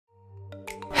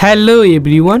Hello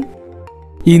everyone.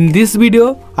 In this video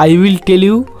I will tell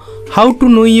you how to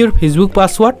know your Facebook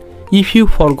password if you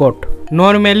forgot.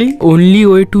 Normally only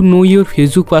way to know your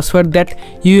Facebook password that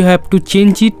you have to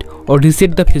change it or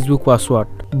reset the Facebook password.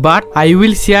 But I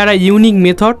will share a unique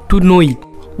method to know it.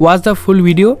 Watch the full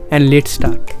video and let's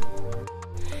start.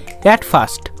 At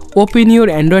first, open your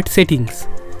Android settings.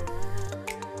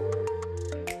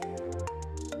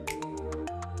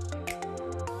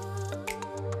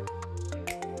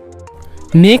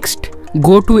 Next,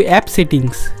 go to App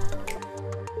Settings.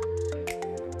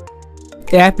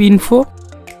 App Info.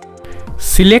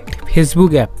 Select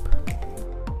Facebook app.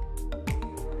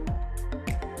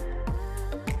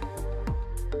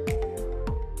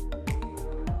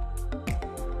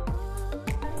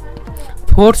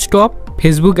 Force stop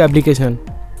Facebook application.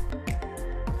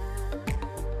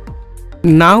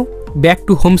 Now back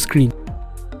to home screen.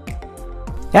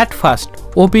 At first,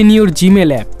 open your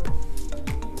Gmail app.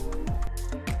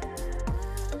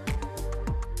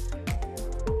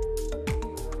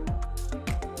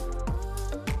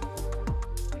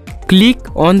 Click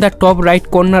on the top right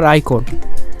corner icon.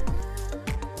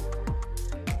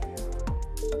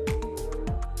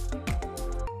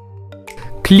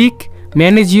 Click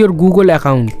Manage your Google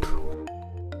account.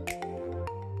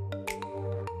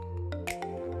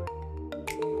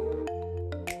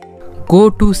 Go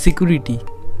to Security.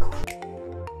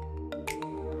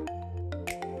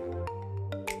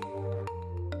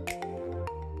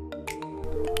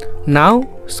 Now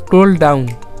scroll down.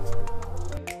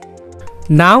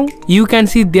 Now you can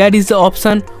see there is the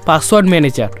option Password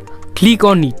Manager. Click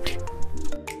on it.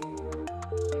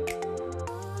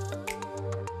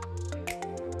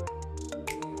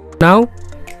 Now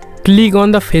click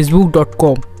on the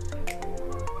facebook.com.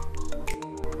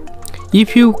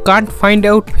 If you can't find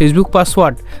out Facebook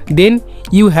password, then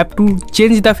you have to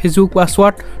change the Facebook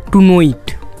password to know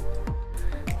it.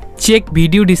 Check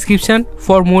video description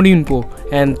for more info,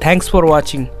 and thanks for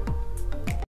watching.